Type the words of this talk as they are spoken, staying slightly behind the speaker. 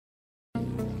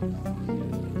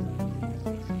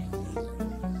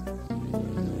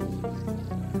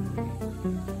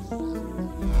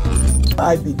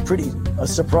I'd be pretty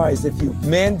surprised if you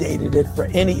mandated it for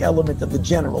any element of the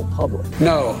general public.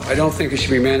 No, I don't think it should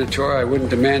be mandatory. I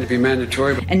wouldn't demand it be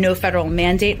mandatory. And no federal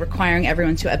mandate requiring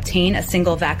everyone to obtain a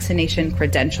single vaccination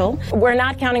credential. We're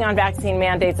not counting on vaccine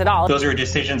mandates at all. Those are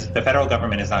decisions the federal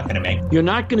government is not going to make. You're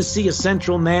not going to see a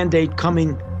central mandate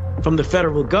coming from the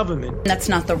federal government. That's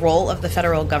not the role of the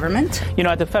federal government. You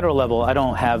know, at the federal level, I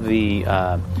don't have the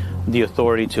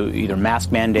authority to either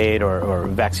mask mandate or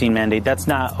vaccine mandate. That's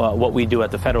not what we do at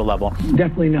the federal level.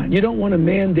 Definitely not. You don't want to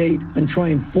mandate and try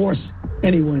and force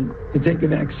anyone to take a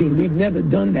vaccine. We've never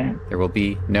done that. There will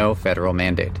be no federal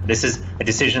mandate. This is a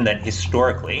decision that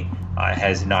historically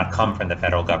has not come from the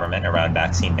federal government around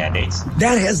vaccine mandates.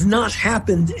 That has not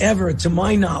happened ever, to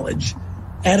my knowledge,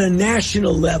 at a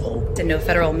national level. And no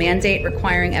federal mandate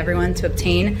requiring everyone to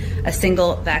obtain a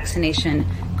single vaccination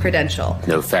credential.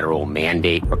 No federal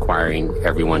mandate requiring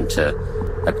everyone to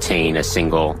obtain a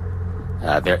single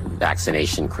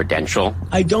vaccination credential.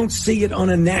 I don't see it on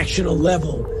a national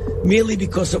level, merely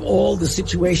because of all the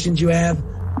situations you have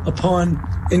upon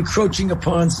encroaching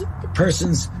upon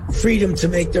persons' freedom to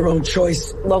make their own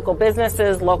choice. Local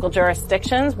businesses, local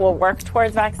jurisdictions will work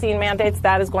towards vaccine mandates.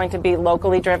 That is going to be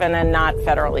locally driven and not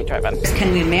federally driven.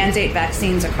 Can we mandate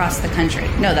vaccines across the country?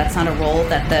 No, that's not a role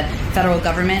that the federal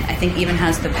government, I think, even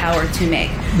has the power to make.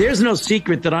 There's no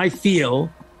secret that I feel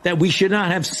that we should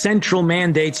not have central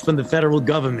mandates from the federal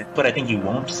government. What I think you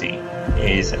won't see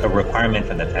is a requirement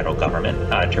from the federal government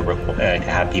to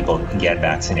have people get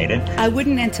vaccinated. I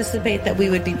wouldn't anticipate that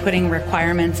we would be putting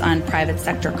requirements on private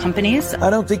sector companies. I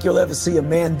don't think you'll ever see a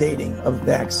mandating of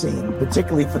vaccine,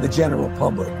 particularly for the general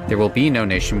public. There will be no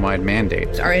nationwide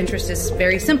mandate. Our interest is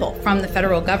very simple from the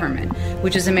federal government,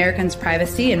 which is Americans'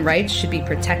 privacy and rights should be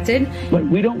protected. But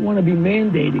we don't want to be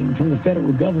mandating from the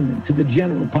federal government to the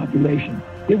general population.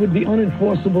 It would be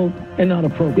unenforceable and not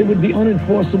appropriate. It would be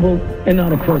unenforceable and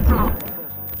not appropriate.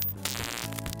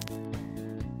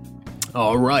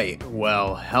 All right.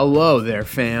 Well, hello there,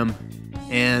 fam.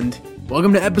 And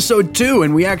welcome to episode 2.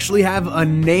 And we actually have a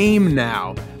name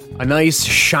now. A nice,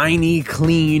 shiny,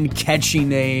 clean, catchy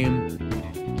name.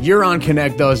 You're on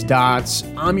Connect Those Dots.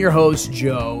 I'm your host,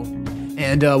 Joe.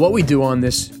 And what we do on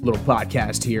this little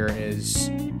podcast here is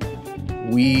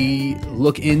we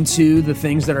look into the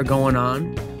things that are going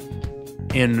on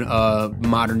in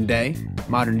modern day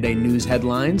news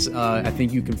headlines. I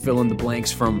think you can fill in the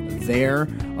blanks from there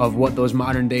of what those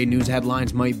modern day news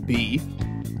headlines might be.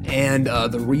 And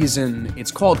the reason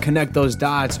it's called Connect Those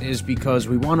Dots is because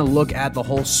we want to look at the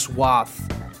whole swath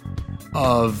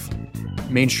of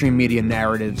mainstream media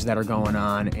narratives that are going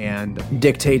on and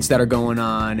dictates that are going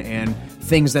on and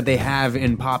things that they have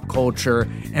in pop culture,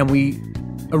 and we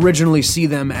originally see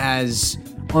them as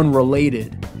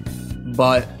unrelated.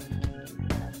 But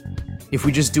if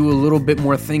we just do a little bit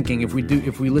more thinking, if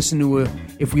we listen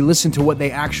to what they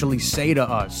actually say to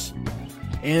us,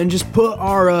 and just put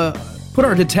our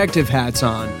detective hats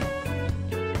on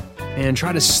and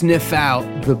try to sniff out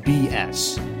the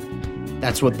BS.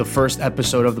 That's what the first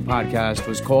episode of the podcast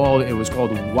was called. It was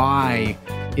called Why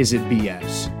Is It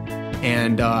BS?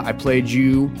 And I played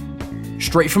you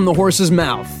straight from the horse's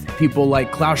mouth. People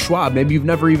like Klaus Schwab. Maybe you've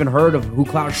never even heard of who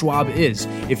Klaus Schwab is.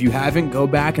 If you haven't, go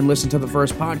back and listen to the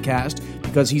first podcast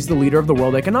because he's the leader of the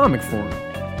World Economic Forum.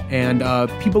 And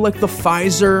people like the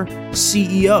Pfizer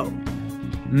CEO,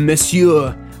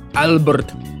 Monsieur Albert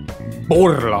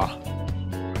Bourla.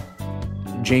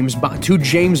 Two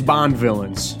James Bond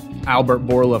villains. Albert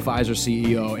Bourla, Pfizer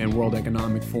CEO, and World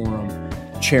Economic Forum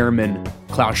Chairman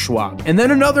Klaus Schwab. And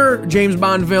then another James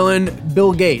Bond villain,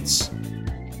 Bill Gates.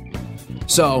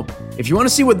 So, if you want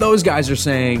to see what those guys are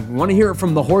saying, you want to hear it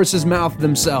from the horse's mouth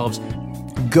themselves,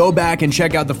 go back and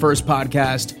check out the first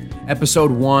podcast,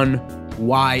 episode 1,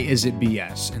 Why Is It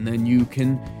BS? And then you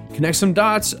can connect some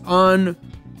dots on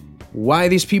why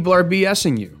these people are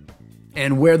BSing you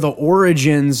and where the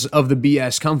origins of the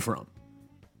BS come from.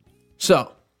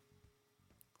 So,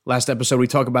 last episode we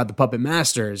talked about the puppet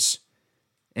masters,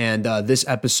 and this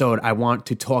episode I want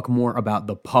to talk more about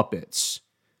the puppets.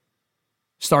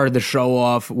 Started the show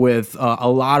off with a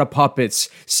lot of puppets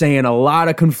saying a lot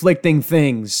of conflicting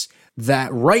things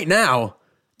that right now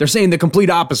they're saying the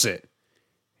complete opposite.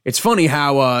 It's funny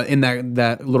how in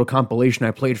that little compilation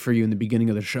I played for you in the beginning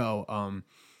of the show,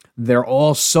 they're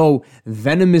all so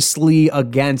venomously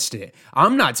against it.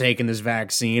 I'm not taking this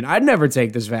vaccine. I'd never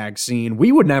take this vaccine.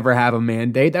 We would never have a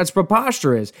mandate. That's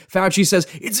preposterous. Fauci says,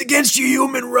 it's against your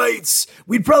human rights.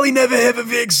 We'd probably never have a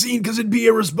vaccine because it'd be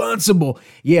irresponsible.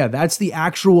 Yeah, that's the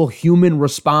actual human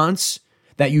response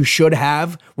that you should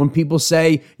have when people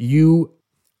say you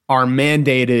are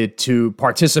mandated to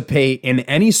participate in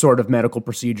any sort of medical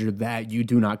procedure that you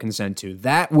do not consent to.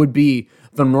 That would be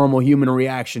the normal human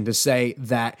reaction, to say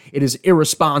that it is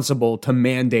irresponsible to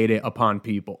mandate it upon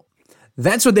people.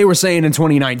 That's what they were saying in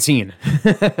 2019.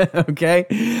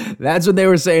 Okay? That's what they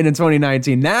were saying in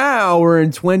 2019. Now we're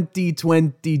in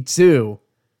 2022,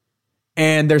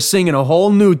 and they're singing a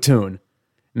whole new tune.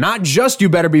 Not just you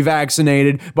better be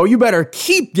vaccinated, but you better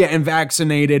keep getting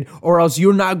vaccinated, or else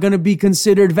you're not going to be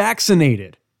considered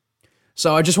vaccinated.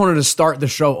 So I just wanted to start the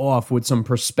show off with some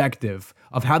perspective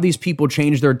of how these people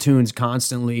change their tunes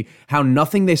constantly, how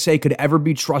nothing they say could ever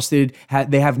be trusted,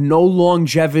 they have no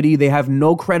longevity, they have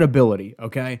no credibility,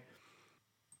 okay?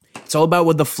 It's all about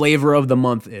what the flavor of the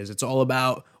month is. It's all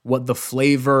about what the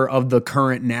flavor of the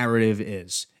current narrative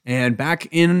is. And back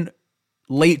in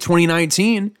late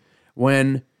 2019,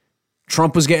 when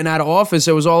Trump was getting out of office,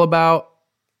 it was all about,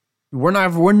 we're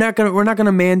not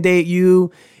gonna mandate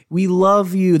you. We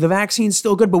love you. The vaccine's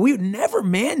still good, but we would never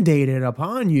mandate it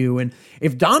upon you. And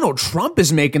if Donald Trump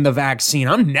is making the vaccine,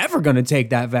 I'm never gonna take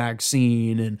that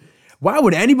vaccine. And why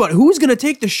would anybody? Who's gonna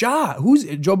take the shot? Who's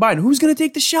Joe Biden? Who's gonna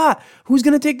take the shot? Who's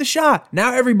gonna take the shot?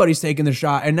 Now everybody's taking the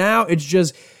shot, and now it's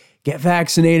just get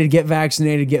vaccinated, get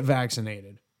vaccinated, get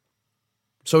vaccinated.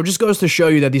 So it just goes to show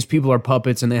you that these people are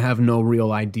puppets and they have no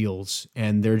real ideals.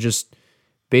 And they're just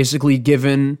basically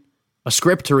given a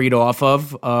script to read off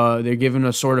of. They're given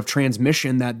a sort of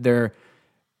transmission that they're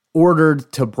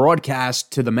ordered to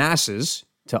broadcast to the masses,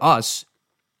 to us.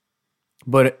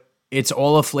 But it's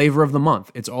all a flavor of the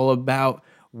month. It's all about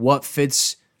what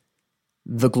fits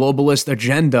the globalist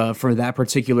agenda for that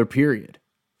particular period,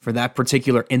 for that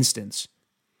particular instance.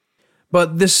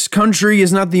 But this country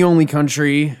is not the only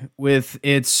country with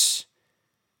its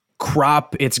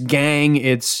crop, its gang,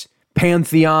 its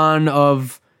pantheon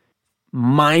of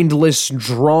mindless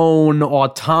drone,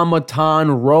 automaton,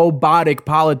 robotic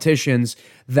politicians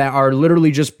that are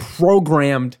literally just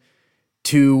programmed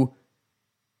to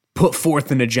put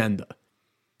forth an agenda.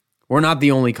 We're not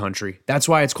the only country. That's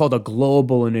why it's called a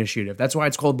global initiative. That's why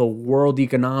it's called the World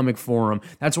Economic Forum.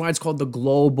 That's why it's called the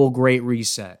Global Great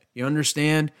Reset. You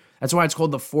understand? That's why it's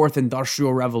called the Fourth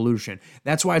Industrial Revolution.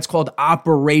 That's why it's called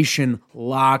Operation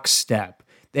Lockstep.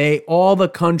 All the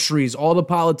countries, all the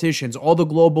politicians, all the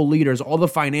global leaders, all the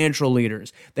financial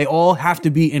leaders, they all have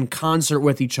to be in concert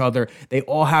with each other. They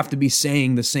all have to be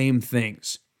saying the same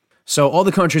things. So all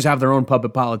the countries have their own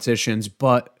puppet politicians,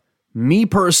 but me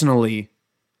personally,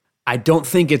 I don't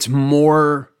think it's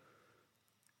more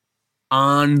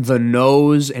on the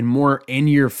nose and more in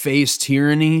your face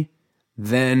tyranny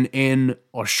than in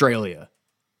Australia.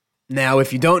 Now,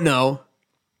 if you don't know,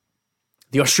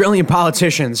 the Australian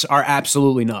politicians are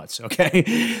absolutely nuts,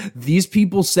 okay? These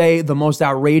people say the most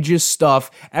outrageous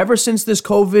stuff ever since this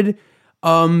COVID,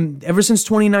 ever since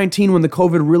 2019 when the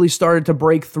COVID really started to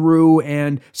break through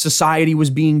and society was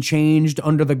being changed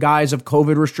under the guise of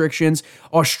COVID restrictions.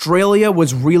 Australia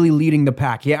was really leading the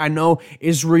pack. Yeah, I know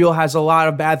Israel has a lot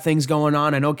of bad things going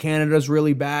on. I know Canada's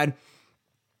really bad.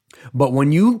 But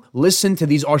when you listen to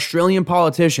these Australian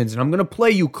politicians, and I'm going to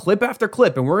play you clip after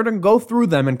clip, and we're going to go through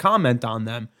them and comment on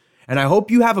them, and I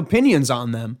hope you have opinions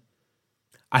on them.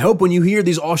 I hope when you hear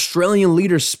these Australian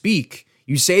leaders speak,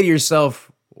 you say to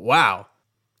yourself, wow,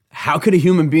 how could a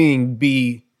human being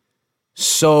be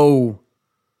so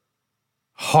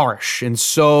harsh and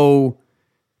so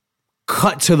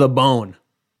cut to the bone?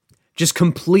 Just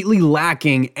completely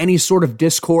lacking any sort of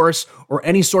discourse or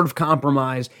any sort of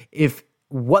compromise. If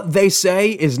what they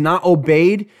say is not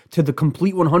obeyed to the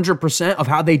complete 100% of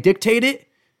how they dictate it,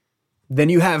 then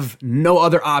you have no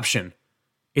other option.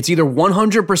 It's either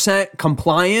 100%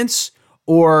 compliance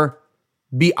or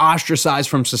be ostracized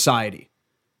from society.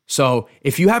 So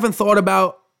if you haven't thought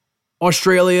about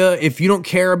Australia, if you don't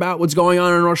care about what's going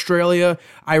on in Australia,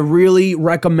 I really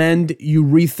recommend you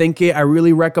rethink it. I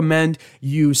really recommend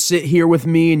you sit here with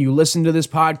me and you listen to this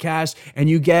podcast and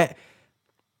you get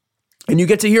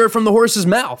to hear it from the horse's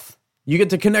mouth. You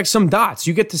get to connect some dots.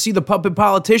 You get to see the puppet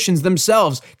politicians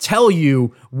themselves tell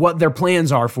you what their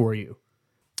plans are for you.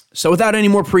 So without any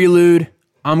more prelude,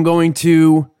 I'm going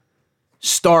to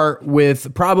start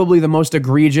with probably the most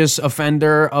egregious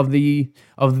offender of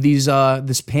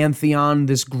this pantheon,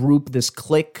 this group, this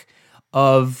clique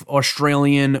of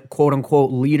Australian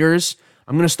quote-unquote leaders.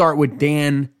 I'm going to start with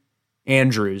Dan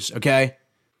Andrews, okay?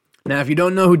 Now, if you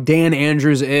don't know who Dan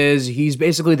Andrews is, he's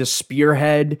basically the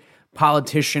spearhead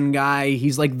politician guy.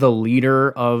 He's like the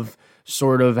leader of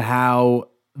sort of how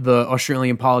the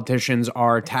Australian politicians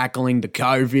are tackling the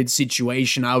COVID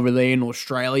situation over there in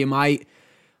Australia, mate.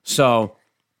 So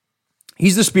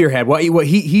He's the spearhead.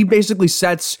 He basically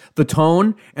sets the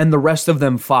tone, and the rest of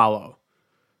them follow.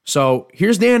 So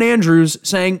here's Dan Andrews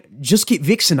saying, just get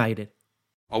vaccinated.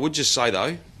 I would just say,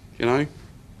 though,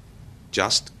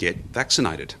 just get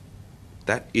vaccinated.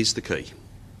 That is the key.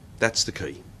 That's the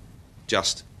key.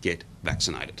 Just get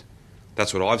vaccinated.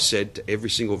 That's what I've said to every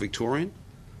single Victorian.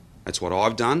 That's what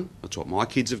I've done. That's what my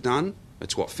kids have done.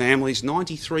 That's what families,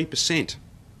 93%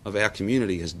 of our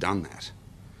community has done that.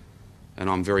 And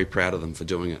I'm very proud of them for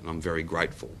doing it, and I'm very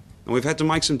grateful. And we've had to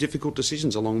make some difficult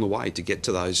decisions along the way to get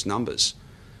to those numbers.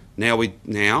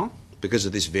 Now, because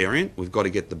of this variant, we've got to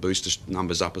get the booster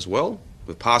numbers up as well.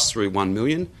 We've passed through 1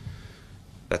 million.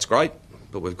 That's great,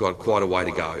 but we've got quite a way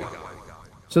to go.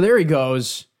 So there he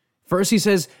goes. First he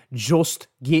says, just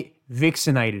get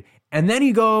vaccinated. And then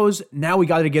he goes, now we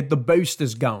got to get the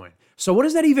boosters going. So what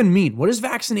does that even mean? What does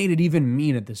vaccinated even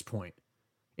mean at this point?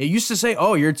 It used to say,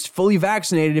 oh, you're fully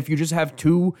vaccinated if you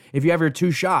have your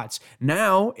 2 shots.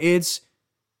 Now it's,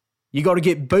 you got to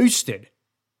get boosted.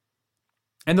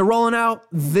 And they're rolling out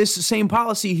this same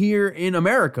policy here in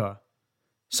America.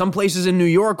 Some places in New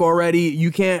York already,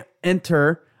 you can't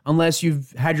enter unless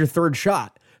you've had your 3rd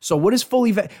shot. So what is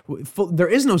there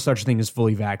is no such thing as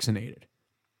fully vaccinated.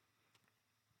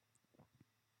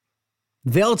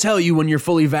 They'll tell you when you're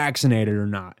fully vaccinated or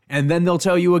not. And then they'll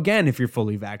tell you again if you're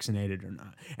fully vaccinated or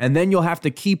not. And then you'll have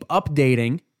to keep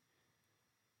updating.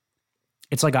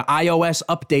 It's like an iOS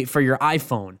update for your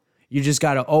iPhone. You just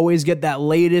got to always get that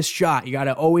latest shot. You got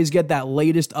to always get that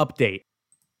latest update.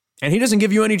 And he doesn't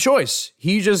give you any choice.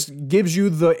 He just gives you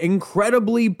the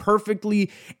incredibly,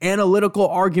 perfectly analytical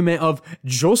argument of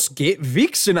just get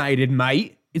vaccinated,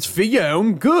 mate. It's for your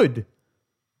own good.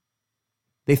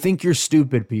 They think you're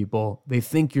stupid, people. They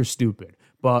think you're stupid.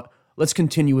 But let's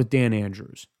continue with Dan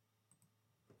Andrews.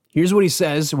 Here's what he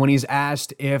says when he's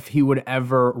asked if he would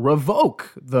ever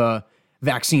revoke the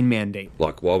vaccine mandate.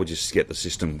 Like, why would you just get the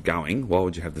system going? Why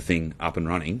would you have the thing up and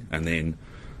running and then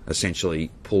essentially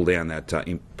pull all that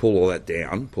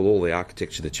down, pull all the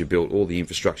architecture that you built, all the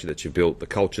infrastructure that you built, the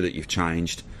culture that you've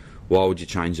changed? Why would you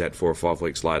change that 4 or 5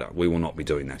 weeks later? We will not be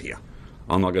doing that here.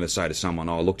 I'm not going to say to someone,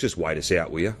 oh, look, just wait us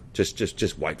out, will you?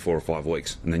 Just wait 4 or 5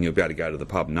 weeks and then you'll be able to go to the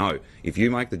pub. No. If you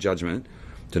make the judgment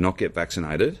to not get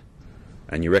vaccinated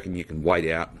and you reckon you can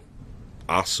wait out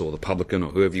us or the publican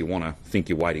or whoever you want to think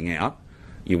you're waiting out,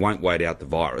 you won't wait out the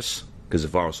virus, because the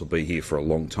virus will be here for a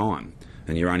long time,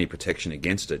 and your only protection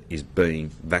against it is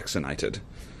being vaccinated.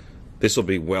 This will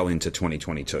be well into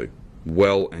 2022,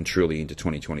 well and truly into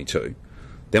 2022.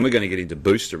 Then we're going to get into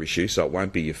booster issue, so it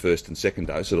won't be your 1st and 2nd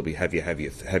dose. It'll be have you had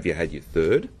your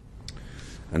 3rd,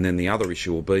 and then the other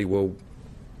issue will be, well,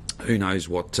 who knows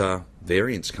what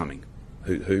variant's coming?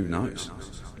 Who knows?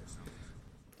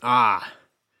 Now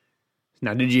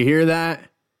did you hear that?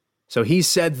 So he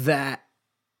said that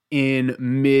in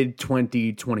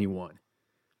mid-2021.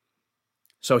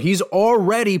 So he's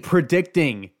already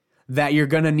predicting that you're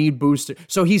going to need booster.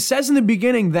 So he says in the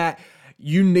beginning that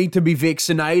you need to be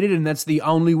vaccinated and that's the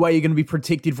only way you're going to be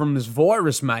protected from this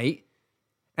virus, mate.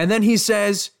 And then he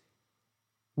says,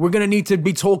 we're going to need to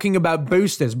be talking about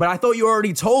boosters. But I thought you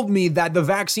already told me that the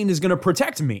vaccine is going to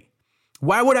protect me.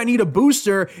 Why would I need a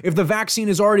booster if the vaccine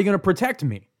is already going to protect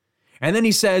me? And then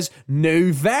he says,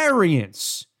 no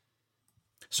variants.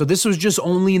 So this was just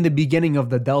only in the beginning of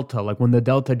the Delta, like when the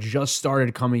Delta just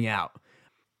started coming out.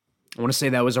 I want to say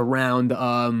that was around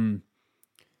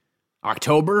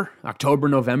October,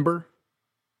 November.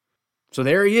 So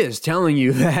there he is telling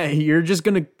you that you're just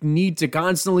going to need to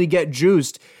constantly get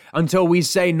juiced until we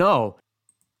say no.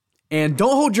 And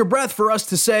don't hold your breath for us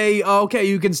to say, oh, okay,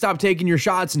 you can stop taking your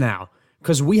shots now,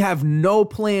 because we have no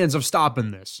plans of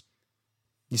stopping this.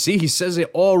 You see, he says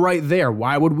it all right there.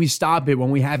 Why would we stop it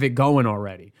when we have it going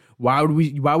already? Why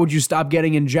would you stop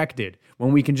getting injected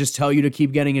when we can just tell you to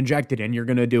keep getting injected and you're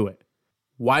going to do it?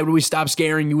 Why would we stop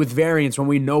scaring you with variants when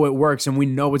we know it works and we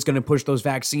know it's going to push those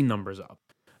vaccine numbers up?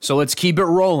 So let's keep it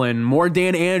rolling. More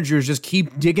Dan Andrews just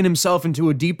keep digging himself into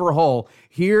a deeper hole.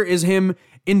 Here is him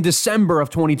in December of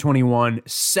 2021,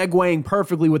 segueing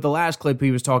perfectly with the last clip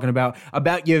he was talking about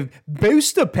your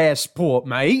booster passport,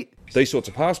 mate. These sorts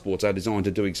of passports are designed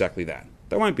to do exactly that.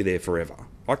 They won't be there forever.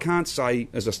 I can't say,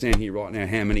 as I stand here right now,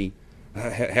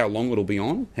 how long it'll be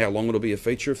on, how long it'll be a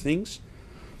feature of things.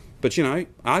 But,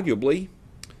 arguably,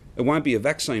 it won't be a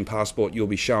vaccine passport you'll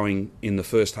be showing in the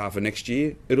first half of next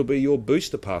year. It'll be your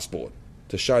booster passport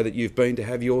to show that you've been to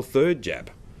have your 3rd jab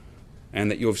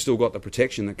and that you've still got the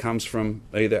protection that comes from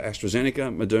either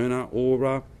AstraZeneca, Moderna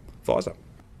or Pfizer.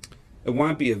 It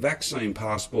won't be a vaccine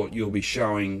passport you'll be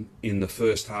showing in the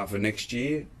first half of next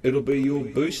year. It'll be your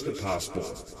booster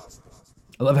passport.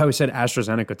 I love how he said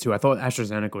AstraZeneca too. I thought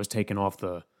AstraZeneca was taken off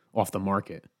the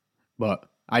market, but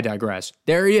I digress.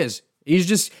 There he is. He's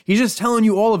just telling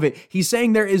you all of it. He's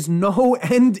saying there is no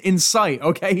end in sight,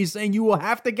 okay? He's saying you will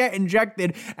have to get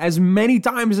injected as many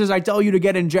times as I tell you to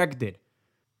get injected.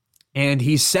 And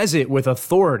he says it with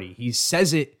authority. He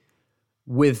says it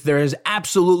with, there is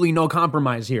absolutely no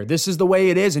compromise here. This is the way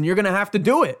it is, and you're going to have to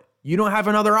do it. You don't have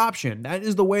another option.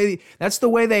 That's the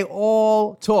way they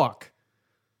all talk.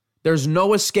 There's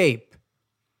no escape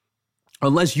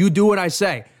unless you do what I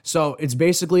say. So it's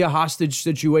basically a hostage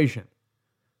situation.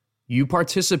 You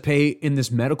participate in this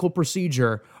medical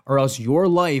procedure or else your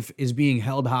life is being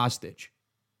held hostage.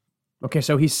 Okay,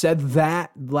 so he said that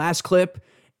last clip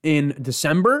in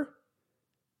December.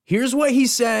 Here's what he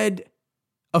said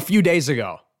a few days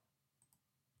ago.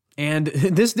 And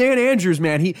this Dan Andrews,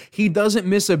 man, he doesn't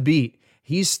miss a beat.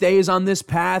 He stays on this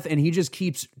path and he just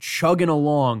keeps chugging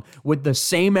along with the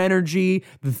same energy,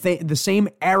 the same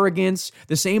arrogance,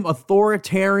 the same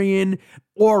authoritarian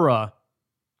aura.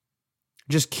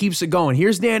 Just keeps it going.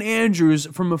 Here's Dan Andrews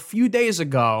from a few days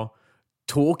ago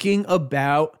talking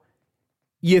about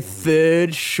your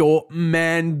third shot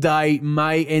mandate,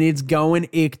 mate, and it's going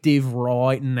active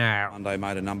right now. Monday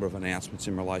made a number of announcements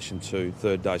in relation to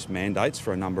third dose mandates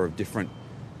for a number of different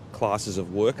classes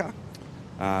of worker.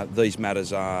 These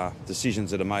matters are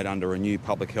decisions that are made under a new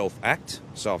Public Health Act.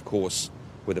 So, of course,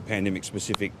 with the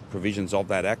pandemic-specific provisions of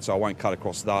that Act, so I won't cut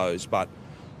across those. But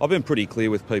I've been pretty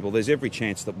clear with people. There's every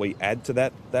chance that we add to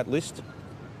that list.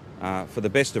 For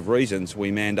the best of reasons,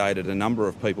 we mandated a number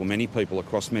of people, many people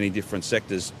across many different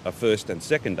sectors, a first and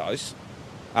second dose,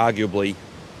 arguably,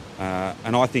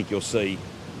 and I think you'll see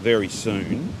very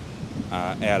soon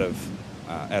out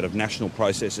of national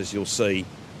processes, you'll see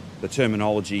the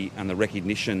terminology and the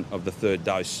recognition of the third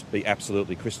dose be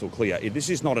absolutely crystal clear. This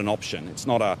is not an option. It's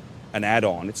not an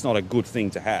add-on. It's not a good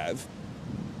thing to have.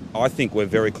 I think we're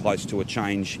very close to a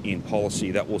change in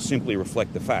policy that will simply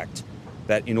reflect the fact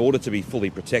that in order to be fully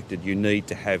protected, you need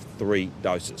to have 3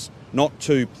 doses. Not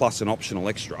 2 plus an optional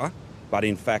extra, but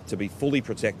in fact to be fully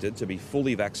protected, to be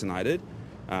fully vaccinated,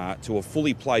 to have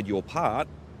fully played your part,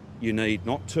 you need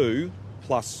not 2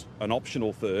 plus an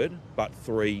optional third, but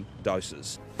 3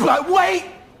 doses. But wait!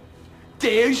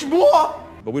 There's more!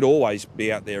 But we'd always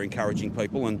be out there encouraging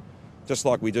people, and just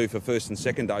like we do for first and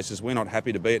second doses, we're not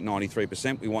happy to be at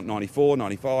 93%. We want 94,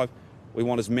 95. We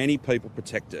want as many people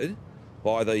protected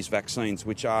by these vaccines,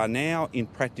 which are now, in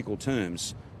practical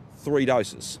terms, 3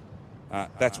 doses.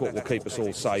 That's what will keep us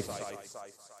all safe.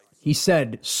 He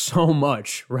said so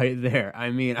much right there. I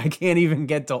mean, I can't even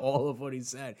get to all of what he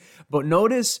said. But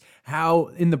notice how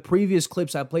in the previous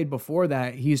clips I played before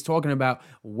that, he's talking about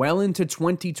well into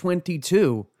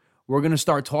 2022, we're going to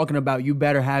start talking about you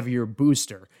better have your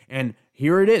booster. And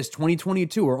here it is,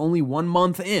 2022. We're only 1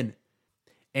 month in.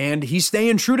 And he's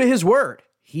staying true to his word.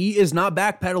 He is not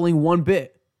backpedaling one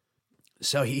bit.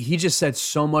 So he just said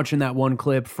so much in that one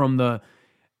clip, from the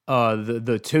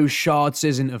 2 shots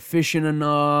isn't efficient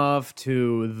enough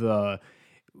to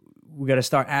we got to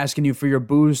start asking you for your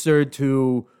booster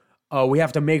to we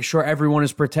have to make sure everyone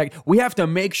is protected. We have to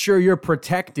make sure you're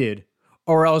protected,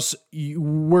 or else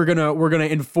we're gonna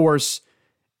enforce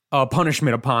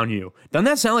punishment upon you. Doesn't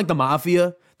that sound like the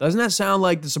mafia? Doesn't that sound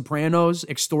like the Sopranos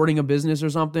extorting a business or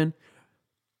something?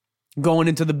 Going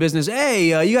into the business,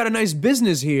 hey, you got a nice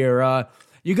business here.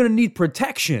 You're gonna need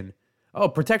protection. Oh,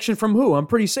 protection from who? I'm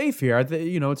pretty safe here.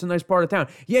 It's a nice part of town.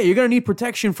 Yeah, you're going to need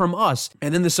protection from us.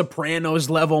 And then the Sopranos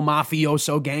level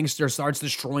mafioso gangster starts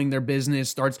destroying their business,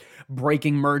 starts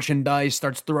breaking merchandise,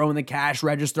 starts throwing the cash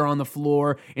register on the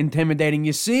floor, intimidating.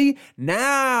 You see?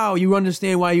 Now you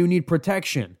understand why you need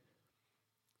protection.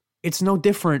 It's no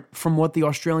different from what the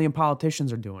Australian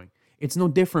politicians are doing. It's no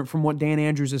different from what Dan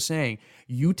Andrews is saying.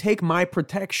 You take my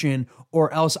protection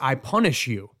or else I punish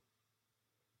you.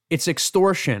 It's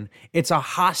extortion. It's a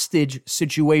hostage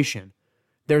situation.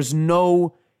 There's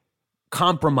no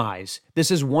compromise. This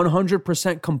is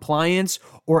 100% compliance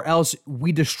or else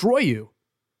we destroy you.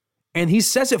 And he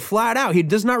says it flat out. He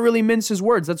does not really mince his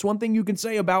words. That's one thing you can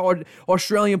say about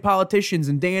Australian politicians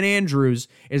and Dan Andrews,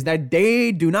 is that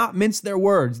they do not mince their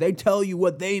words. They tell you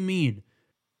what they mean.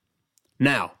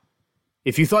 Now,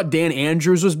 if you thought Dan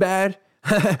Andrews was bad,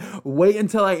 wait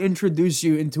until I introduce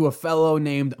you into a fellow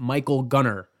named Michael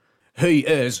Gunner. He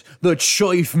is the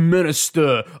Chief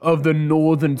Minister of the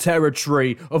Northern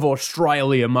Territory of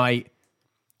Australia, mate.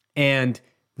 And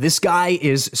This guy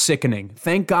is sickening.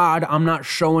 Thank God I'm not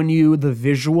showing you the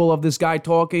visual of this guy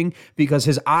talking because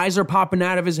his eyes are popping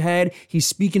out of his head. He's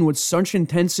speaking with such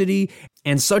intensity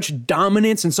and such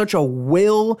dominance and such a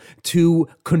will to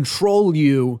control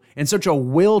you and such a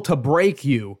will to break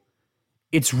you.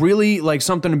 It's really like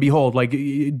something to behold. Like,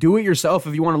 do it yourself.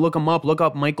 If you want to look him up, look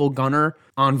up Michael Gunner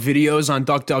on videos on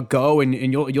DuckDuckGo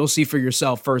and you'll see for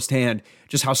yourself firsthand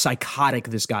just how psychotic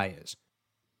this guy is.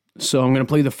 So I'm going to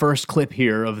play the first clip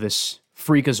here of this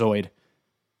freakazoid.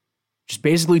 Just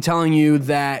basically telling you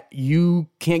that you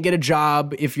can't get a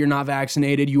job if you're not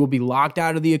vaccinated. You will be locked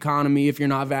out of the economy if you're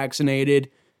not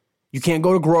vaccinated. You can't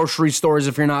go to grocery stores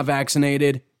if you're not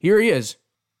vaccinated. Here he is.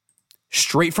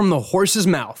 Straight from the horse's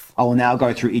mouth. I will now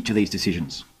go through each of these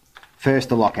decisions. First,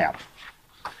 the lockout.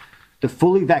 The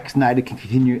fully vaccinated can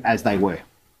continue as they were.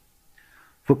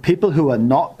 For people who are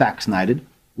not vaccinated,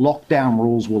 lockdown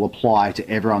rules will apply to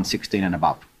everyone 16 and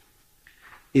above.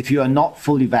 If you are not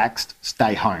fully vaxxed,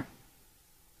 stay home.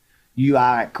 You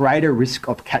are at greater risk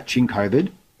of catching COVID,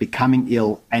 becoming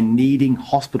ill, and needing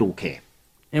hospital care.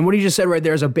 And what he just said right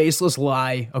there is a baseless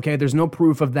lie, okay? There's no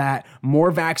proof of that.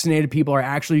 More vaccinated people are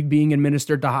actually being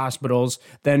administered to hospitals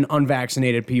than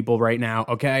unvaccinated people right now,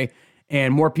 okay?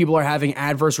 And more people are having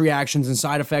adverse reactions and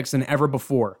side effects than ever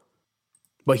before.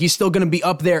 But he's still going to be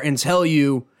up there and tell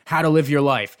you how to live your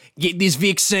life. Get this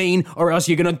vaccine or else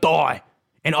you're going to die.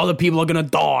 And other people are going to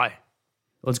die.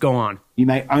 Let's go on. You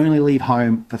may only leave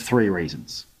home for 3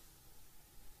 reasons.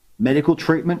 Medical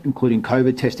treatment, including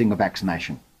COVID testing or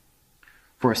vaccination.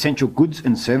 For essential goods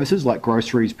and services like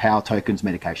groceries, power tokens,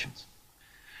 medications.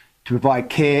 To provide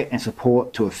care and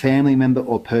support to a family member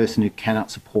or person who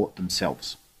cannot support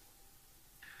themselves.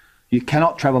 You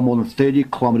cannot travel more than 30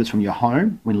 kilometres from your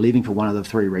home when leaving for one of the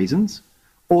 3 reasons,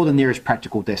 or the nearest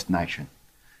practical destination.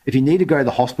 If you need to go to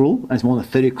the hospital and it's more than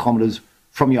 30 kilometres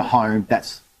from your home,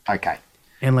 that's okay.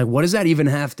 And like, what does that even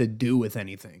have to do with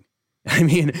anything? I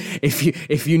mean,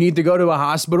 if you need to go to a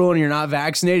hospital and you're not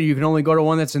vaccinated, you can only go to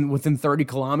one that's within 30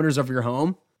 kilometers of your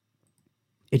home.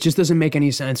 It just doesn't make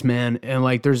any sense, man. And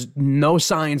like, there's no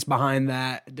science behind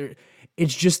that.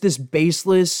 It's just this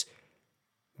baseless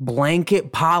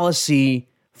blanket policy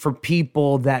for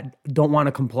people that don't want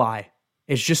to comply.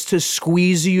 It's just to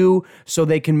squeeze you so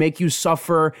they can make you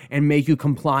suffer and make you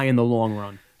comply in the long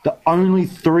run. There are only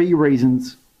 3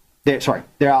 reasons to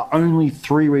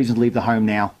leave the home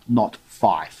now, not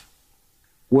 5.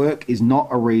 Work is not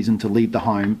a reason to leave the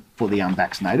home for the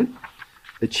unvaccinated.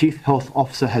 The Chief Health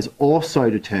Officer has also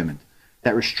determined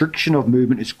that restriction of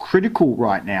movement is critical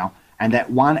right now and that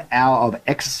 1 hour of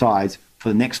exercise for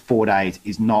the next 4 days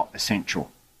is not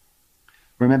essential.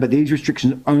 Remember, these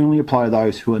restrictions only apply to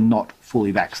those who are not fully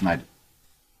vaccinated.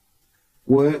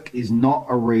 Work is not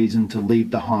a reason to leave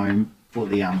the home for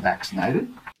the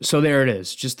unvaccinated. So there it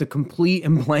is. Just the complete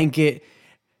and blanket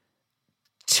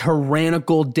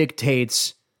tyrannical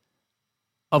dictates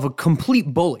of a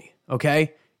complete bully,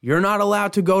 okay? You're not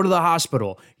allowed to go to the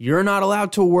hospital. You're not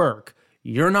allowed to work.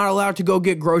 You're not allowed to go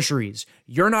get groceries.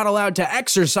 You're not allowed to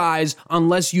exercise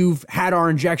unless you've had our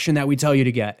injection that we tell you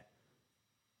to get.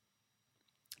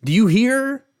 Do you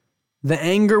hear the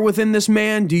anger within this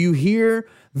man? Do you hear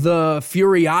the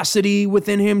furiosity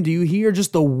within him? Do you hear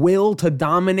just the will to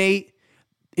dominate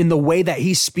in the way that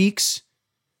he speaks?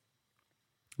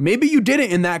 Maybe you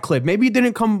didn't in that clip. Maybe you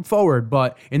didn't come forward,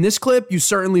 but in this clip, you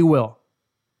certainly will.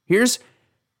 Here's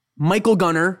Michael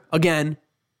Gunner, again,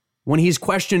 when he's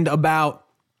questioned about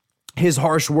his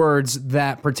harsh words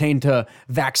that pertain to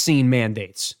vaccine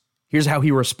mandates. Here's how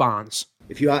he responds.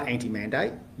 If you are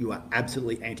anti-mandate, you are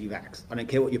absolutely anti-vax. I don't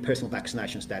care what your personal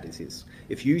vaccination status is.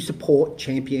 If you support,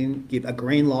 champion, give a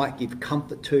green light, give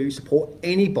comfort to, support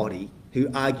anybody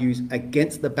who argues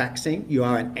against the vaccine, you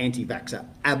are an anti-vaxxer.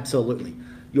 Absolutely.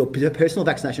 Your personal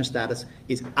vaccination status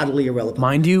is utterly irrelevant.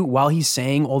 Mind you, while he's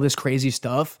saying all this crazy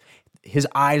stuff, his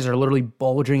eyes are literally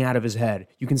bulging out of his head.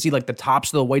 You can see like the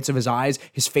tops of the whites of his eyes.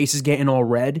 His face is getting all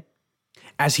red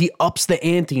as he ups the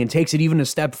ante and takes it even a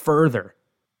step further.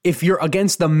 If you're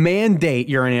against the mandate,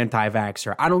 you're an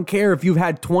anti-vaxxer. I don't care if you've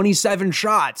had 27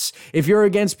 shots. If you're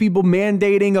against people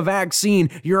mandating a vaccine,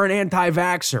 you're an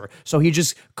anti-vaxxer. So he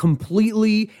just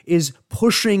completely is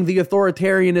pushing the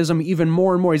authoritarianism even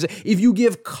more and more. He's like, if you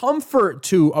give comfort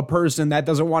to a person that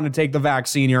doesn't want to take the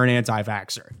vaccine, you're an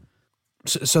anti-vaxxer.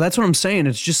 So that's what I'm saying.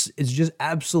 It's just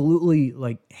absolutely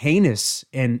like heinous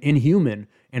and inhuman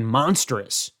and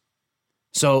monstrous.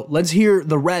 So let's hear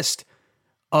the rest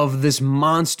of this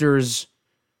monster's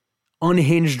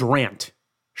unhinged rant,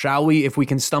 shall we, if we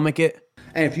can stomach it?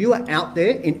 And if you are out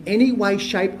there in any way,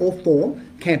 shape or form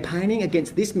campaigning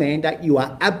against this mandate, you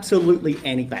are absolutely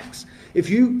anti-vax. If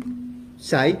you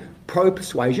say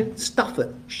pro-persuasion, stuff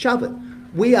it, shove it.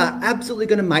 We are absolutely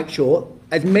going to make sure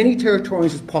as many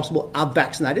Territorians as possible are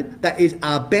vaccinated. That is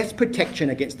our best protection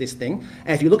against this thing.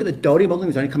 And if you look at the Doherty modelling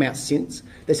that's only come out since,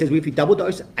 that says if you double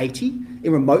dose 80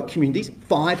 in remote communities,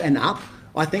 5 and up,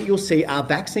 I think you'll see our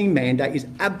vaccine mandate is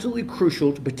absolutely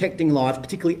crucial to protecting lives,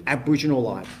 particularly Aboriginal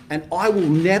lives. And I will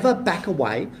never back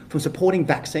away from supporting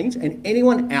vaccines. And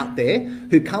anyone out there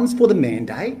who comes for the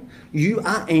mandate, you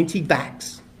are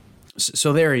anti-vax.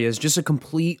 So there he is, just a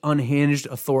complete unhinged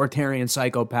authoritarian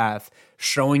psychopath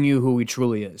showing you who he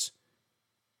truly is.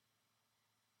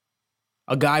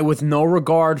 A guy with no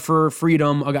regard for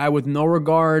freedom, a guy with no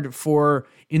regard for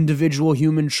individual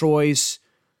human choice,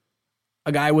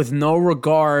 a guy with no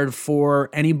regard for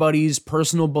anybody's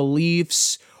personal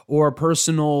beliefs or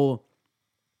personal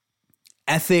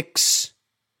ethics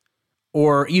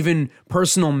or even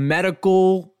personal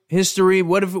medical history.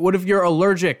 What if you're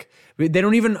allergic? They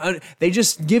don't even, they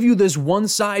just give you this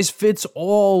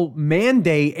one-size-fits-all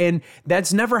mandate, and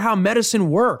that's never how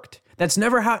medicine worked. That's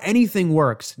never how anything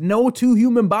works. No two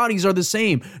human bodies are the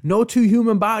same. No two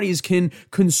human bodies can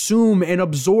consume and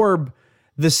absorb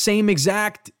the same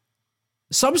exact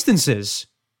substances.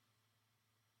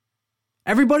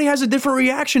 Everybody has a different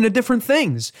reaction to different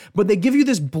things, but they give you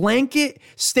this blanket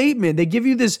statement. They give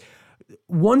you this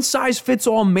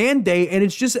one-size-fits-all mandate, and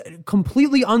it's just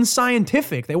completely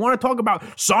unscientific. They want to talk about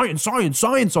science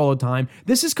all the time.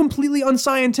 This is completely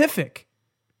unscientific.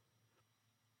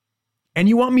 And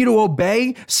you want me to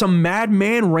obey some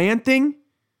madman ranting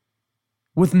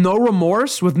with no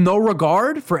remorse, with no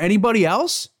regard for anybody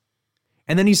else?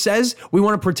 And then he says, we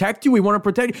want to protect you, we want to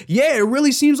protect you. Yeah, it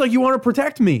really seems like you want to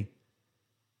protect me.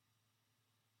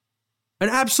 An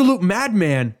absolute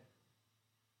madman.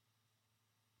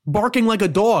 Barking like a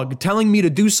dog, telling me to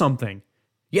do something.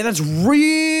 Yeah, that's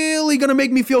really going to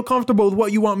make me feel comfortable with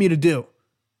what you want me to do.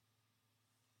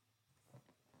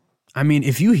 I mean,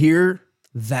 if you hear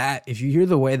that, if you hear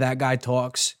the way that guy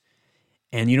talks,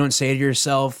 and you don't say to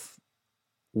yourself,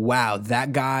 wow,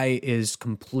 that guy is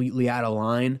completely out of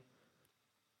line,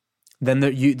 then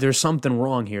there's something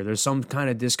wrong here. There's some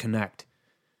kind of disconnect.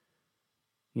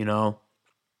 You know?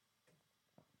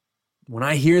 When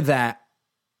I hear that,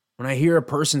 when I hear a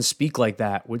person speak like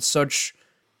that with such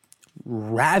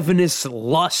ravenous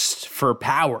lust for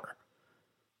power,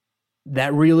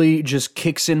 that really just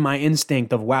kicks in my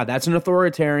instinct of, wow, that's an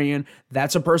authoritarian.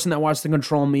 That's a person that wants to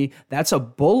control me. That's a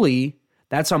bully.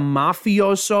 That's a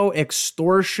mafioso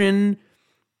extortion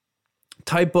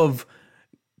type of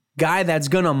guy that's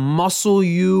going to muscle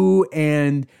you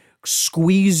and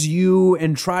squeeze you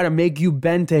and try to make you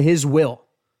bend to his will.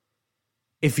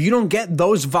 If you don't get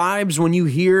those vibes when you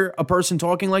hear a person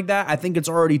talking like that, I think it's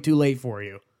already too late for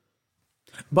you.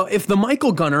 But if the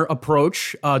Michael Gunner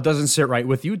approach doesn't sit right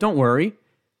with you, don't worry.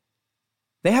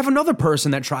 They have another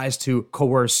person that tries to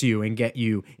coerce you and get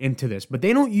you into this. But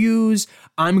they don't use,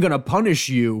 I'm going to punish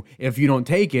you if you don't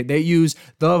take it. They use,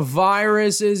 the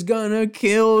virus is going to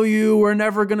kill you. We're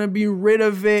never going to be rid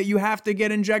of it. You have to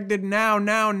get injected now.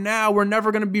 We're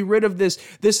never going to be rid of this.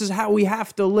 This is how we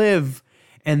have to live.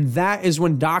 And that is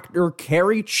when Dr.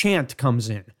 Kerry Chant comes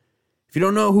in. If you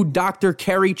don't know who Dr.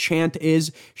 Kerry Chant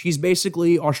is, she's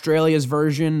basically Australia's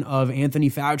version of Anthony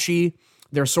Fauci.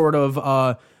 They're sort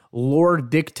of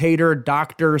Lord Dictator,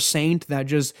 Dr. Saint that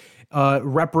just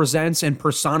represents and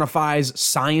personifies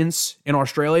science in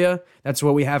Australia. That's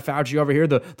what we have Fauci over here,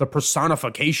 the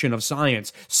personification of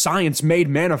science. Science made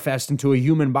manifest into a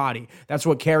human body. That's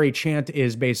what Kerry Chant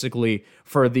is basically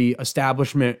for the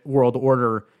establishment world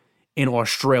order in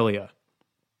Australia.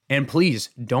 And please,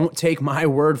 don't take my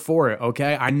word for it,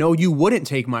 okay? I know you wouldn't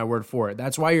take my word for it.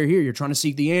 That's why you're here. You're trying to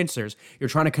seek the answers. You're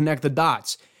trying to connect the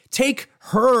dots. Take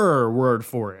her word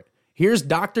for it. Here's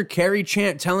Dr. Kerry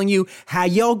Chant telling you how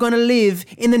you're going to live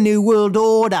in the New World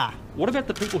Order. What about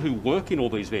the people who work in all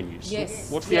these venues? Yes.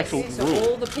 What's the actual so rule?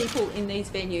 All the people in these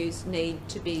venues need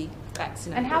to be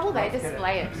vaccinated. And how will they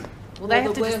display it? Will Well, they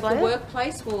have to display the it?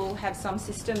 workplace will have some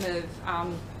system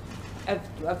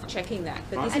of checking that.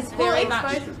 But this And is very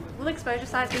much... Will exposure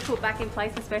sites be put back in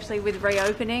place, especially with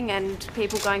reopening and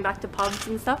people going back to pubs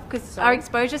and stuff? Because are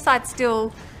exposure sites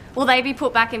still... Will they be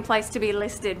put back in place to be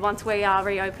listed once we are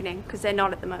reopening? Because they're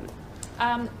not at the moment.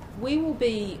 We will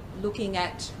be looking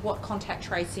at what contact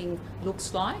tracing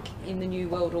looks like in the New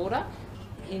World Order.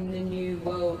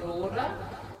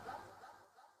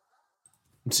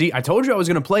 See, I told you I was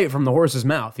going to play it from the horse's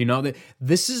mouth. You know,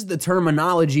 this is the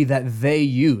terminology that they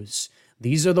use.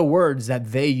 These are the words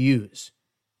that they use.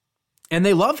 And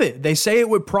they love it. They say it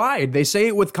with pride. They say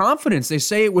it with confidence. They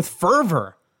say it with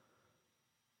fervor.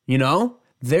 You know,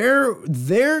 they're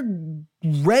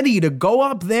ready to go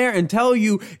up there and tell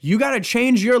you, you got to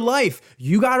change your life.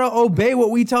 You got to obey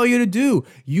what we tell you to do.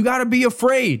 You got to be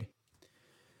afraid.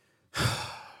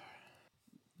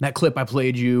 That clip I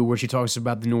played you where she talks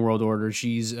about the New World Order,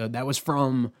 that was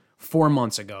from 4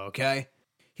 months ago, okay?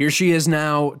 Here she is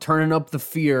now turning up the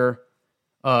fear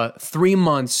 3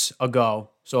 months ago.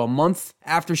 So a month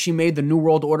after she made the New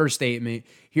World Order statement,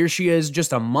 here she is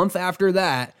just a month after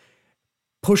that,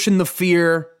 pushing the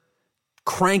fear,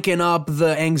 cranking up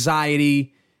the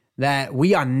anxiety that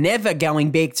we are never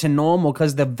going back to normal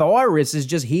because the virus is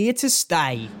just here to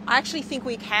stay. I actually think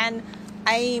we can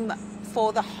aim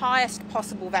for the highest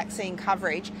possible vaccine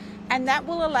coverage, and that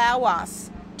will allow us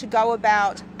to go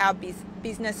about our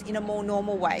business in a more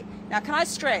normal way. Now, can I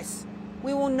stress,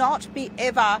 we will not be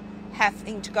ever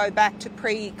having to go back to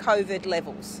pre-COVID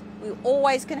levels. We're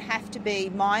always going to have to be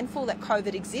mindful that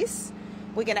COVID exists.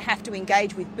 We're going to have to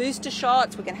engage with booster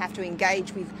shots. We're going to have to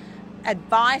engage with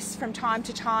advice from time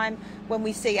to time. When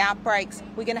we see outbreaks,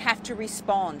 we're going to have to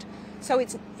respond. So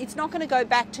it's not going to go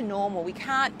back to normal. We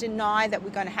can't deny that we're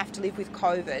going to have to live with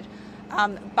COVID.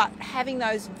 But having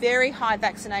those very high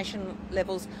vaccination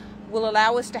levels will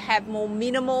allow us to have more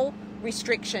minimal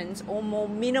restrictions or more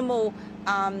minimal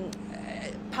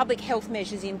public health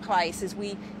measures in place as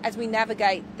we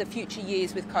navigate the future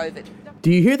years with COVID.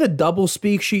 Do you hear the double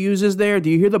speak she uses there? Do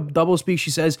you hear the double speak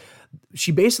she says?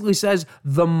 She basically says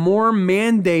the more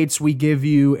mandates we give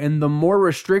you and the more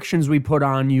restrictions we put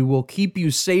on you will keep you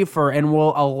safer and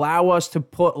will allow us to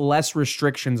put less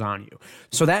restrictions on you.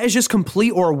 So that is just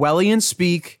complete Orwellian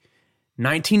speak,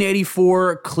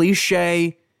 1984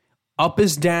 cliche, up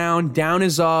is down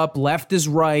is up, left is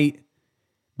right.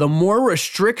 The more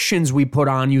restrictions we put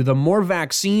on you, the more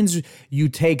vaccines you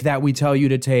take that we tell you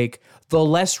to take, the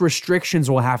less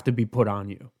restrictions will have to be put on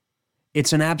you.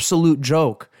 It's an absolute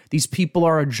joke. These people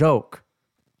are a joke.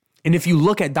 And if you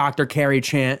look at Dr. Carrie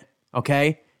Chant,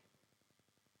 okay,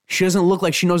 she doesn't look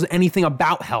like she knows anything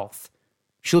about health.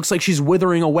 She looks like she's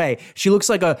withering away. She looks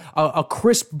like a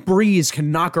crisp breeze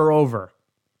can knock her over.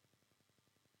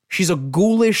 She's a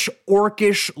ghoulish,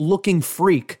 orcish looking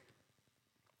freak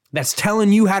that's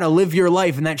telling you how to live your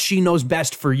life and that she knows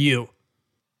best for you.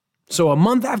 So a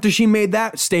month after she made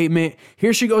that statement,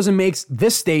 here she goes and makes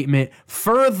this statement,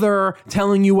 further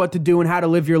telling you what to do and how to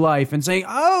live your life and saying,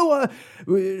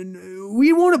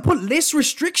 we want to put less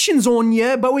restrictions on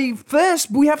you, but we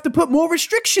have to put more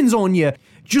restrictions on you.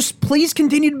 Just please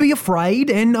continue to be afraid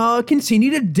and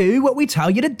continue to do what we tell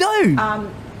you to do.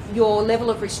 Your level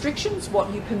of restrictions,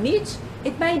 what you permit,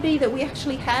 it may be that we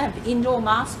actually have indoor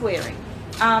mask wearing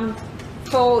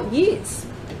for years.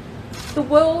 The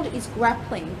world is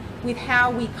grappling with how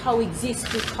we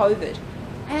coexist with COVID.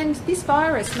 And this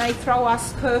virus may throw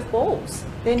us curveballs.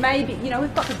 There may be,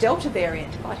 we've got the Delta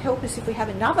variant. God help us if we have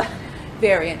another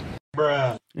variant.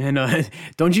 Bruh. And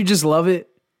don't you just love it?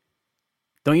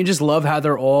 Don't you just love how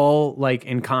they're all like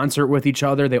in concert with each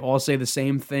other? They all say the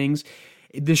same things.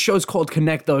 This show's called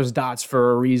Connect Those Dots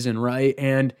for a reason, right?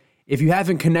 And if you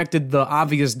haven't connected the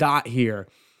obvious dot here,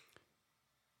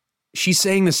 she's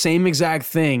saying the same exact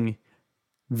thing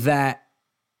that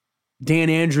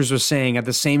Dan Andrews was saying at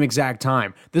the same exact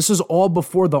time. This is all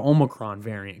before the Omicron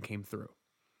variant came through.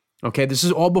 Okay, this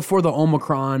is all before the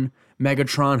Omicron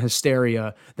Megatron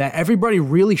hysteria that everybody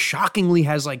really shockingly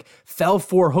has like fell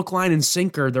for hook, line, and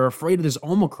sinker. They're afraid of this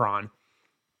Omicron.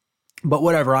 But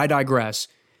whatever, I digress.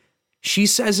 She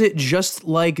says it just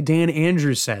like Dan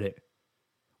Andrews said it.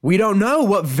 We don't know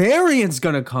what variant's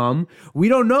gonna come. We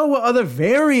don't know what other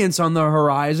variants on the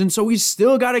horizon, so we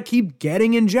still gotta keep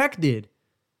getting injected.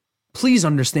 Please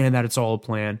understand that it's all a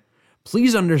plan.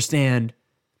 Please understand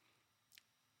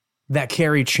that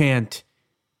Carrie Chant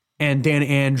and Dan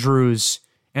Andrews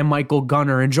and Michael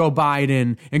Gunner and Joe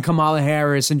Biden and Kamala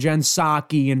Harris and Jen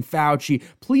Psaki and Fauci,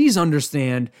 please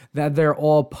understand that they're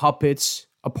all puppets,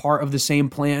 a part of the same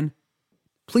plan.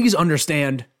 Please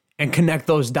understand and connect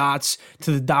those dots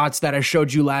to the dots that I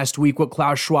showed you last week with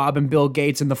Klaus Schwab and Bill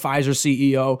Gates and the Pfizer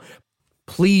CEO.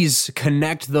 Please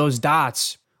connect those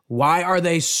dots. Why are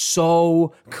they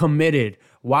so committed?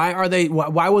 Why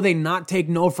will they not take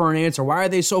no for an answer? Why are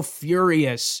they so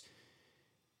furious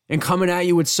and coming at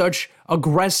you with such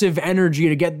aggressive energy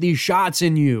to get these shots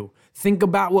in you? Think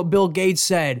about what Bill Gates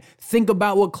said. Think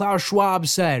about what Klaus Schwab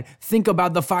said. Think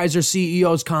about the Pfizer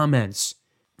CEO's comments.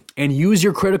 And use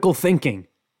your critical thinking.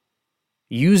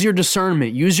 Use your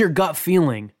discernment. Use your gut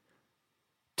feeling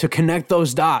to connect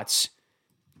those dots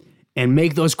and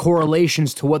make those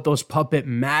correlations to what those puppet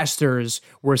masters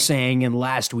were saying in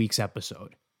last week's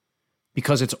episode.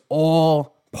 Because it's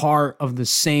all part of the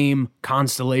same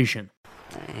constellation.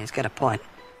 He's got a point.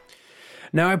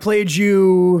 Now, I played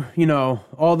you,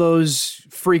 all those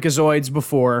freakazoids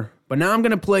before, but now I'm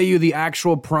going to play you the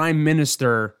actual Prime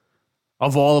Minister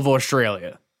of all of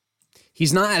Australia.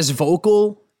 He's not as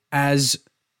vocal as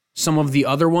some of the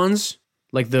other ones,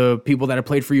 like the people that have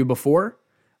played for you before,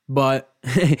 but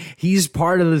he's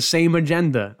part of the same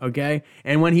agenda, okay?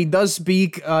 And when he does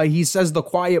speak, he says the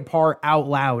quiet part out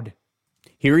loud.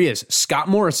 Here he is, Scott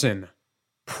Morrison,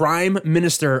 Prime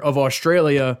Minister of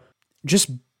Australia, just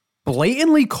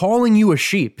blatantly calling you a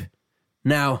sheep.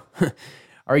 Now,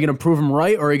 are you going to prove him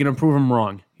right or are you going to prove him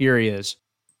wrong? Here he is.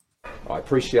 I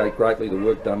appreciate greatly the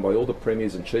work done by all the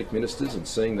premiers and chief ministers and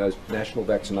seeing those national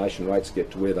vaccination rates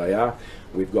get to where they are.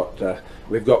 We've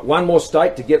got one more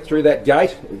state to get through that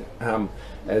gate.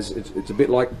 As it's a bit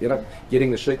like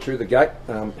getting the sheep through the gate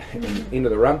and into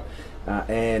the run.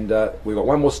 And we've got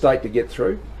one more state to get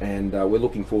through, and we're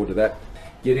looking forward to that.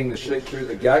 Getting the sheep through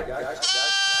the gate.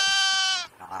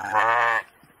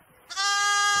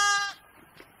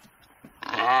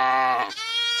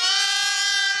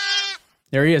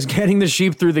 There he is, getting the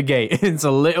sheep through the gate. It's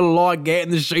a little like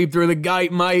getting the sheep through the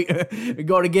gate, mate. We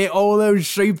got to get all those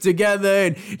sheep together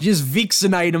and just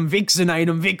vaccinate them.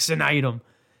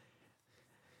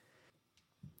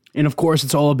 And of course,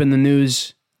 it's all up in the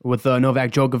news with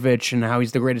Novak Djokovic and how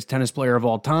he's the greatest tennis player of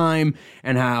all time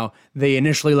and how they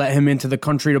initially let him into the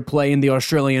country to play in the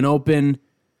Australian Open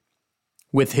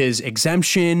with his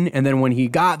exemption, and then when he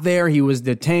got there, he was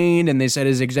detained, and they said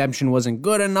his exemption wasn't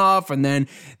good enough, and then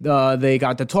they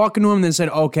got to talking to him, and they said,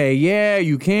 okay, yeah,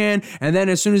 you can, and then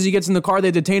as soon as he gets in the car,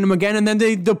 they detain him again, and then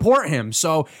they deport him.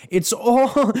 So it's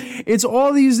all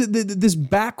this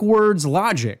backwards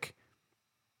logic.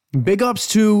 Big ups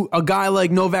to a guy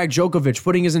like Novak Djokovic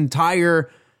putting his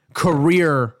entire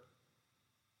career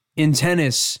in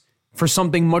tennis for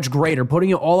something much greater,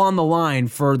 putting it all on the line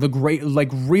for the great,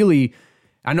 really,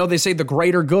 I know they say the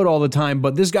greater good all the time,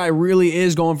 but this guy really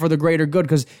is going for the greater good,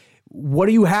 because what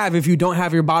do you have if you don't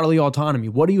have your bodily autonomy?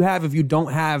 What do you have if you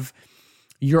don't have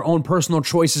your own personal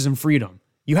choices and freedom?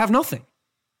 You have nothing.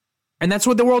 And that's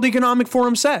what the World Economic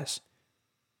Forum says.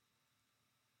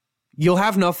 You'll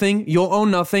have nothing, you'll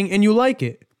own nothing, and you like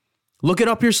it. Look it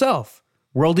up yourself.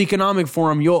 World Economic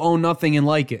Forum, you'll own nothing and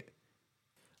like it.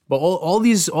 But all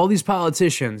these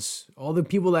politicians, all the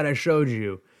people that I showed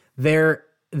you,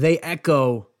 they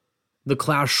echo the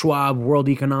Klaus Schwab World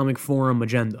Economic Forum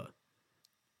agenda.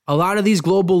 A lot of these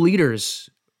global leaders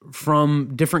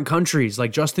from different countries,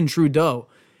 like Justin Trudeau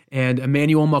and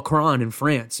Emmanuel Macron in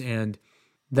France, and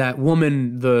that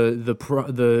woman,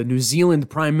 the New Zealand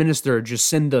Prime Minister,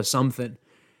 Jacinda something,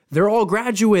 they're all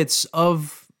graduates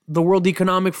of the World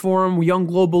Economic Forum Young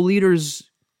Global Leaders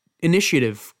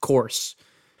Initiative course.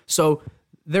 So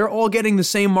they're all getting the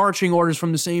same marching orders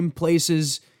from the same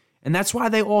places, and that's why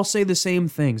they all say the same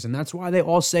things, and that's why they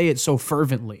all say it so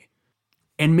fervently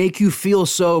and make you feel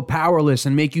so powerless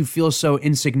and make you feel so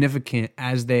insignificant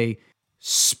as they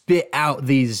spit out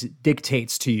these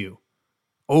dictates to you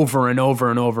over and over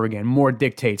and over again. More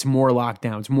dictates, more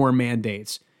lockdowns, more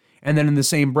mandates. And then in the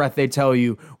same breath, they tell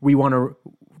you, we want to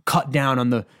cut down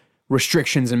on the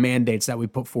restrictions and mandates that we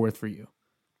put forth for you.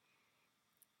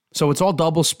 So it's all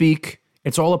doublespeak.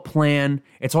 It's all a plan.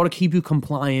 It's all to keep you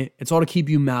compliant. It's all to keep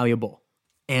you malleable.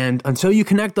 And until you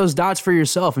connect those dots for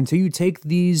yourself, until you take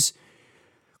these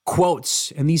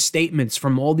quotes and these statements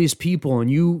from all these people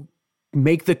and you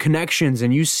make the connections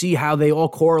and you see how they all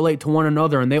correlate to one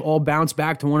another and they all bounce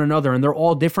back to one another and they're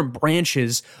all different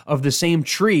branches of the same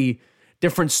tree,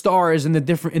 different stars in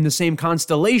the same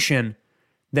constellation,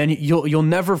 then you'll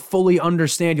never fully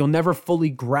understand, you'll never fully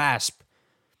grasp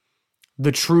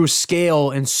the true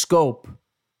scale and scope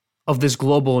of this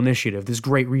global initiative, this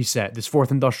great reset, this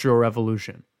fourth industrial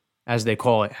revolution, as they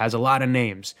call it, has a lot of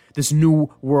names, this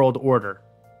new world order.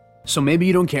 So maybe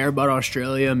you don't care about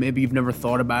Australia, maybe you've never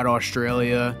thought about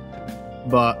Australia,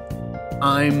 but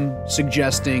I'm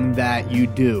suggesting that you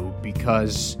do,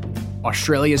 because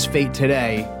Australia's fate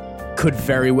today could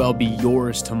very well be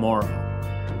yours tomorrow,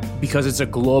 because it's a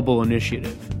global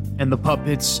initiative, and the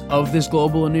puppets of this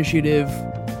global initiative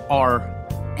are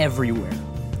everywhere.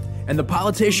 And the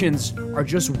politicians are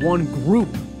just one group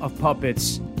of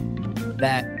puppets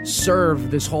that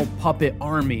serve this whole puppet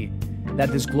army that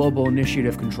this global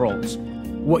initiative controls.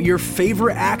 What your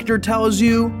favorite actor tells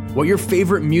you, what your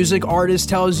favorite music artist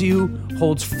tells you,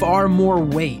 holds far more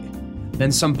weight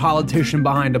than some politician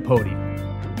behind a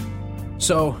podium.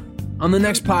 So, on the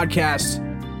next podcast,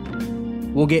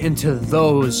 we'll get into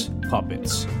those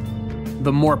puppets,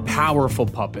 the more powerful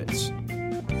puppets,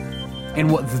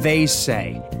 and what they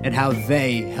say and how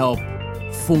they help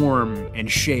form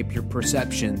and shape your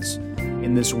perceptions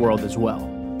in this world as well.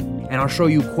 and I'll show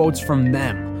you quotes from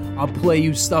them. I'll play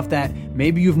you stuff that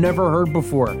maybe you've never heard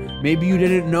before. Maybe you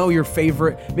didn't know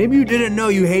maybe you didn't know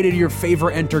you hated your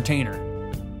favorite entertainer.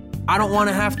 I don't want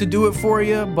to have to do it for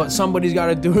you, but somebody's got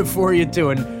to do it for you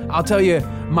too. And I'll tell you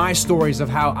my stories of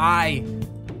how I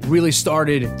really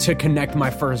started to connect my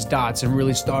first dots and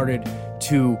really started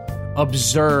to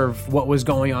observe what was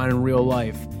going on in real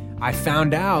life. I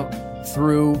found out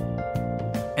through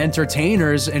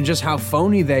entertainers and just how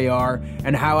phony they are,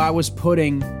 and how I was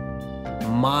putting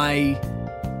my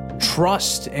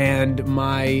trust and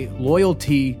my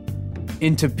loyalty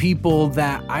into people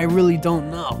that I really don't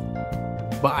know.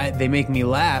 But they make me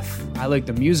laugh. I like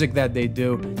the music that they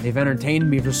do. They've entertained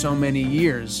me for so many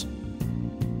years.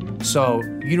 So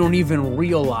you don't even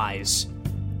realize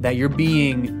that you're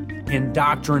being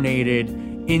indoctrinated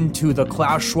into the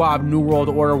Klaus Schwab New World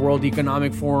Order World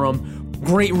Economic Forum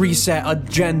Great Reset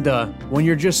agenda when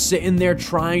you're just sitting there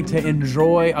trying to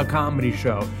enjoy a comedy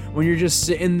show, when you're just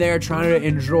sitting there trying to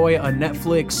enjoy a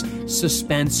Netflix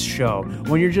suspense show,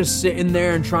 when you're just sitting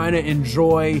there and trying to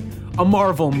enjoy a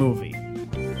Marvel movie.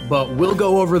 But we'll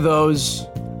go over those.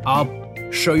 I'll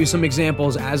show you some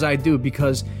examples as I do,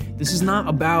 because this is not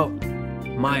about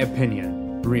my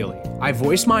opinion, really. I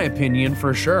voice my opinion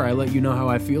for sure. I let you know how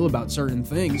I feel about certain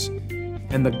things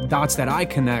and the dots that I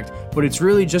connect, but it's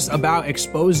really just about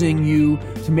exposing you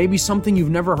to maybe something you've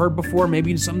never heard before,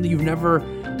 maybe something you've never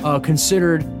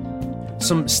considered,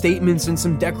 some statements and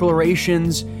some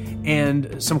declarations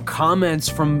and some comments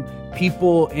from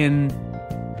people in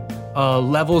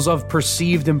levels of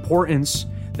perceived importance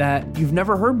that you've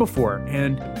never heard before.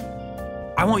 And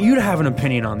I want you to have an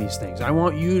opinion on these things. I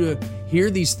want you to hear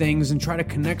these things and try to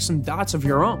connect some dots of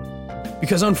your own.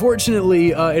 Because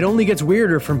unfortunately, it only gets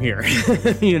weirder from here.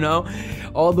 You know,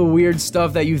 all the weird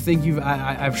stuff that you think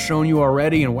I've shown you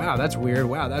already, and wow, that's weird.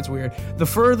 Wow, that's weird. The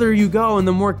further you go and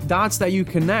the more dots that you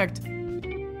connect,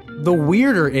 the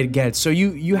weirder it gets. So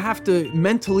you have to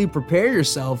mentally prepare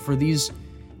yourself for these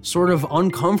sort of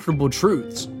uncomfortable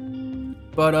truths.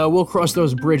 But we'll cross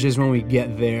those bridges when we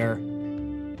get there.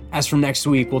 As for next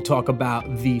week, we'll talk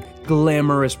about the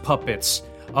glamorous puppets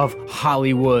of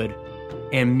Hollywood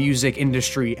and music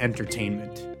industry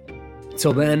entertainment.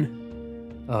 Till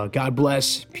then, God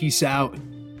bless, peace out.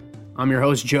 I'm your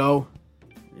host, Joe,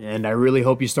 and I really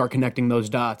hope you start connecting those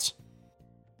dots.